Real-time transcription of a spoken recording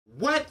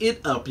What it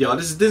up, y'all?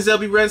 This is Denzel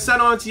B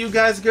signing on to you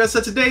guys and girls.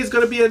 So today is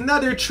going to be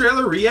another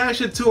trailer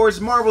reaction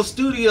towards Marvel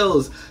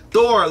Studios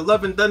Thor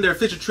Love and Thunder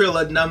official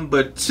trailer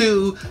number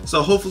 2.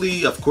 So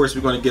hopefully, of course,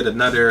 we're going to get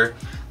another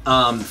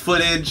more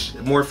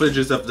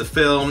footages of the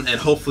film, and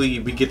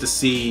hopefully we get to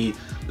see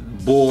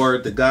Thor,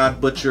 the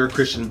God Butcher,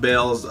 Christian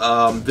Bale's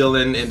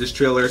villain in this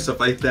trailer, stuff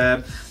like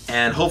that,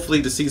 and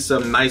hopefully to see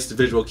some nice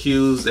visual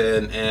cues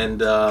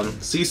and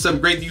see some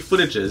great new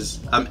footages.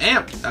 I'm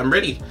amped. I'm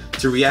ready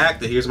to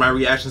react. Here's my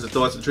reactions and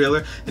thoughts of the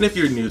trailer. And if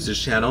you're new to this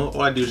channel,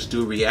 all I do is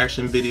do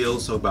reaction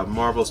videos so about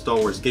Marvel, Star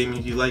Wars, gaming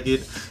if you like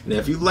it. And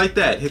if you like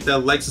that, hit that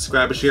like,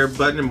 subscribe, and share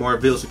button, and more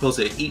videos are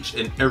posted each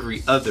and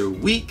every other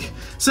week.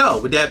 So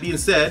with that being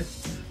said,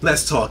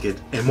 let's talk it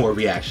and more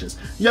reactions.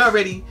 Y'all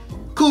ready?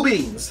 Cool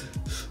beans.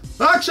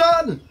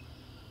 Action!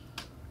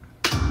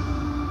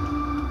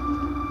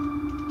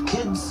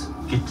 Kids,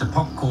 get your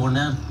popcorn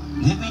now.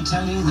 Let me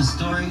tell you the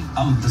story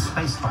of the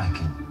space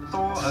Viking,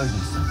 Thor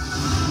Odinson.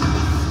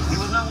 He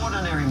was no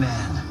ordinary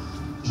man.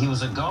 He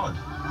was a god.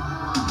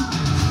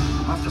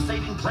 After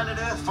saving planet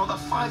Earth for the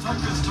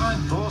 500th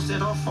time, Thor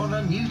set off on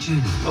a new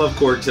journey. I love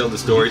Korg telling the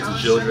story to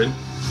children.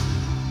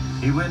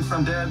 He went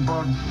from dad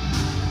bod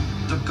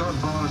to god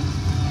bod.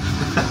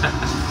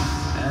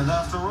 And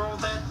after all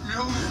that,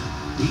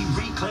 he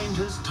reclaimed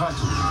his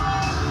title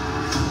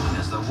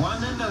as the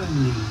one and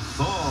only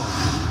Thor.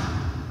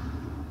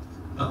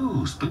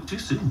 Oh, spoke too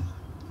soon.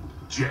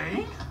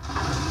 Jane?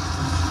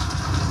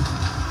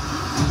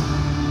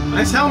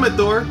 Nice helmet,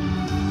 Thor.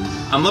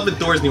 I'm loving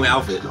Thor's new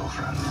outfit.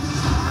 Girlfriend.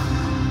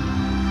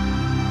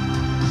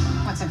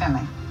 What's it been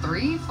like?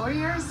 3, 4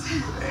 years?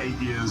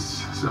 8 years,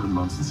 7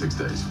 months and 6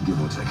 days,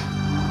 give or take.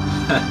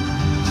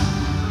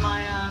 Am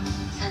I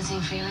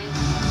sensing feelings?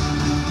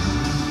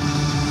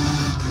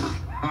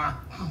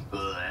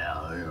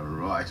 Well, you're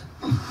right.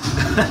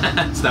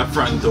 Stop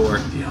fronting, Thor.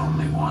 The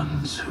only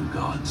ones who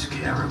gods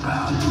care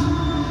about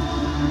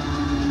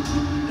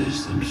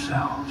is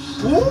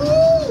themselves.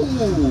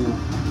 Ooh!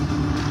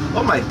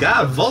 Oh my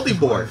God,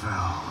 Voltibor.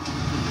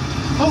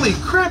 Holy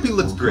crap, he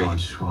looks great.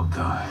 Gods will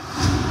die.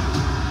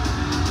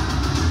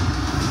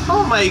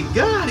 Oh my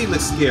God, he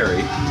looks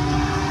scary.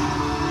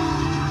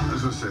 I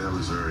was gonna say that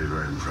was very,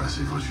 very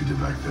impressive what you did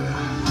back there.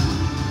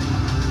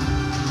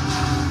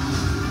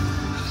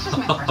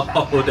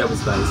 Oh, that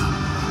was nice.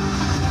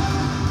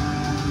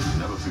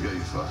 Never forget you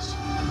first.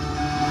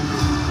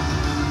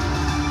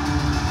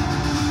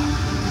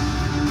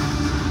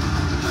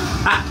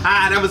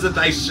 That was a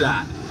nice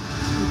shot.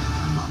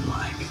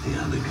 Unlike the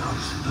other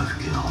gods of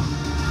kill,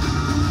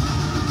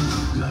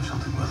 you have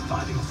something worth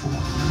fighting for.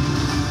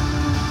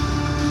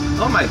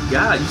 Oh my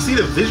God, you see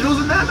the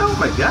visuals in that? Oh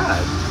my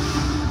God.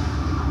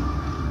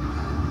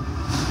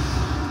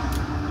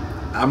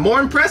 I'm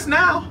more impressed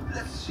now.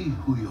 Let's see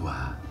who you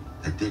are.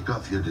 I take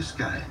off your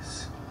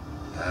disguise.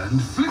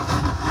 And flip.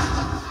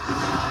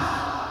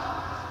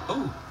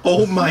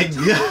 Oh my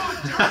God.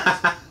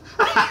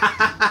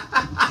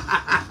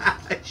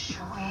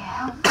 Shall we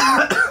help?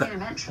 See you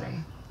eventually.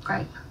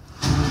 Great.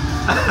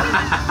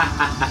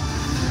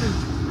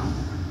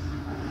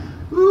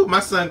 Ooh, my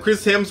son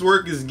Chris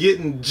Hemsworth is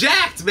getting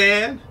jacked,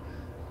 man.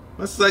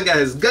 My son got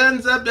his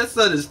guns up. That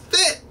son is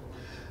fit.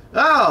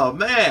 Oh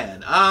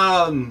man.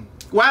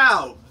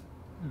 Wow.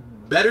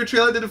 Better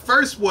trailer than the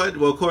first one.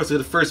 Well, of course,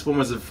 the first one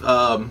was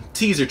a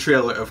teaser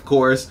trailer, of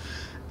course.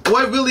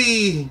 What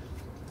really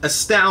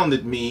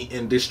astounded me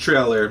in this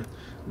trailer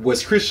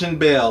was Christian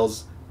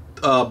Bale's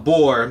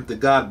Thor, the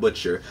God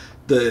Butcher.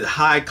 The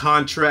high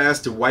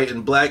contrast to white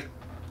and black.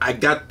 I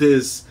got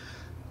this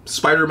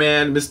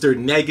Spider-Man, Mr.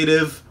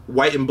 Negative,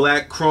 white and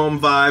black chrome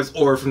vibes,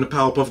 or from the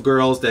Powerpuff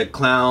Girls, that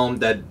clown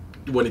that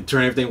when they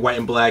turn everything white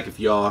and black. If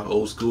y'all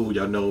old school,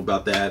 y'all know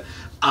about that.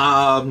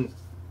 I'm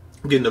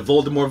getting the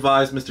Voldemort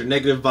vibes, Mr.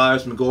 Negative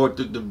vibes from Thor,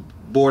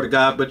 the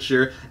God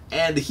Butcher,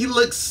 and he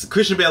looks,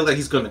 Christian Bale, like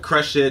he's going to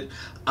crush it.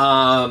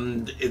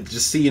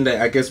 Just seeing that,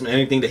 I guess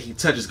anything that he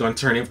touches is going to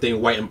turn everything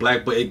white and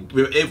black, but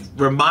it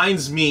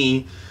reminds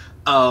me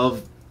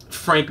of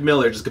Frank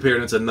Miller, just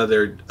compared it to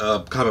another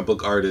comic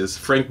book artist.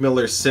 Frank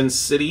Miller's Sin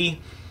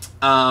City,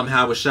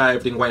 how it was shot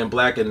everything white and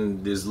black,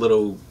 and there's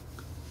little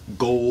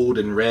gold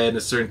and red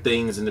and certain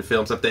things in the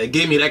film, stuff that it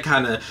gave me that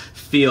kind of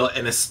feel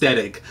and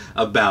aesthetic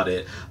about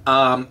it.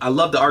 I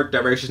love the art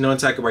direction. No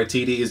Taika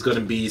Waititi is going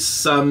to be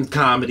some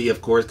comedy,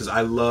 of course, because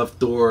I love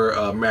Thor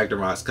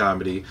Ragnarok's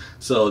comedy.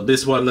 So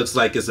this one looks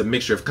like it's a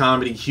mixture of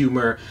comedy,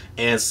 humor,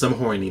 and some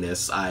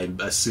horniness, I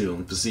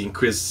assume, for seeing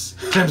Chris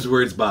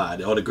Hemsworth's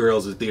bod. All the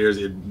girls in theaters,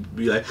 it'd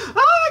be like, oh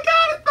my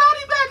God, his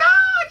body back! Oh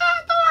my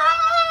God,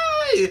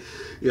 Thor! Hey!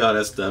 Yeah, all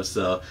that stuff.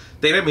 So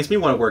that makes me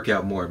want to work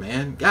out more,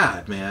 man.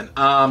 God, man.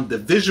 The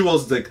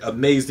visuals look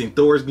amazing.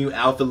 Thor's new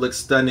outfit looks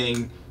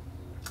stunning.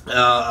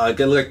 I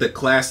like the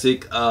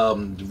classic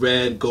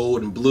red,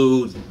 gold, and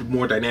blue,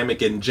 more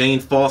dynamic. And Jane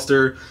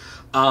Foster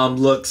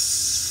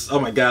looks, oh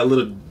my God, a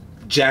little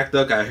jacked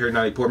up. I heard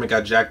Natalie Portman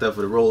got jacked up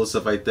for the role and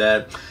stuff like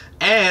that.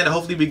 And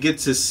hopefully we get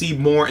to see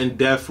more in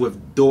depth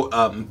with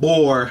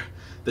Thor,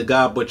 the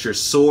God Butcher's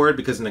sword,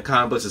 because in the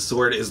comic books, the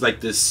sword is like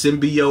this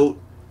symbiote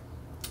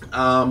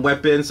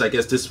weapon. So I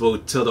guess this will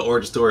tell the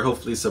origin story,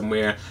 hopefully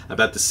somewhere,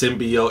 about the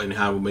symbiote and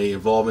how it may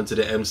evolve into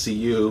the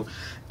MCU.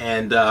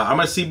 And I'm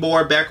gonna see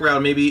more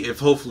background, maybe if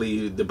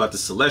hopefully about the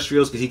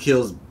Celestials, because he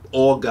kills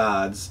all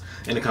gods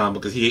in the comic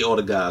book, because he ate all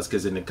the gods,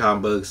 because in the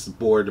comic books,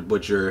 Boar the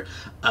Butcher,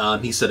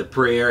 he said a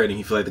prayer and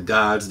he felt like the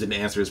gods didn't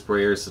answer his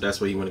prayers, so that's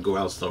why he want to go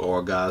out to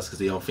all gods, because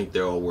they don't think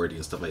they're all worthy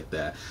and stuff like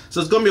that. So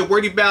it's going to be a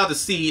worthy battle to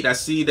see. I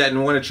see that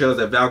in one of the trailers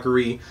that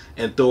Valkyrie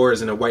and Thor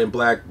is in a white and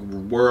black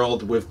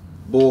world with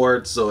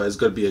Boar, so it's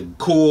going to be a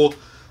cool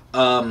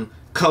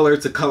color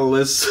to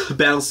colorless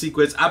battle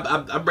sequence.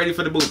 I'm ready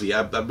for the movie.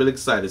 I'm really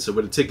excited. So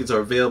when the tickets are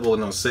available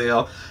and on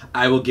sale,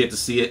 I will get to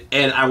see it,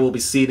 and I will be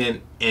seeing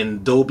it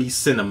in Dolby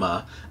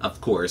Cinema,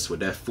 of course, with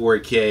that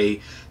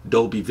 4K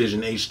Dolby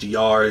Vision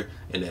HDR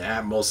and the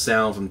Atmos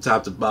sound from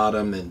top to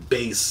bottom and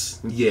bass.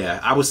 Yeah,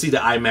 I will see the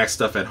IMAX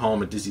stuff at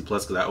home at Disney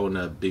Plus because I own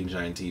a big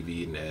giant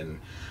TV, and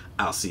then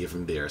I'll see it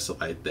from there,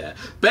 stuff like that.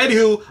 But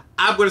anywho,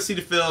 I'm going to see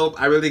the film.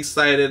 I'm really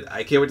excited.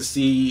 I can't wait to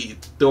see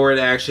Thor in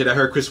action. I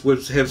heard Chris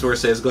Hemsworth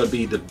say it's going to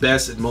be the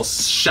best and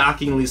most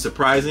shockingly,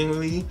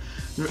 surprisingly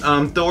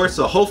Thor.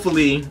 So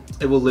hopefully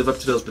it will live up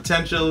to those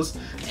potentials.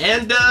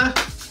 And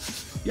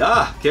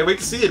yeah, can't wait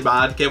to see it,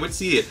 man. Can't wait to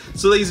see it.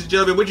 So ladies and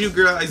gentlemen, what you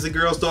guys and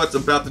girls thoughts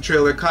about the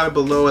trailer? Comment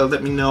below and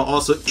let me know.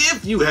 Also,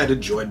 if you had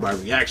enjoyed my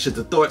reaction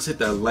to thoughts, hit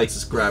that like,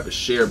 subscribe, and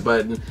share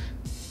button.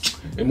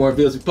 And more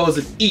videos we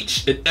posted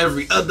each and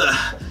every other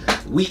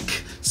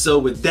week. So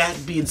with that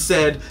being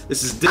said,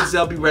 this is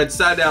Denzel B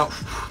signing out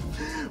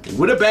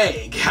with a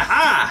bang. Ha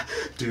ha!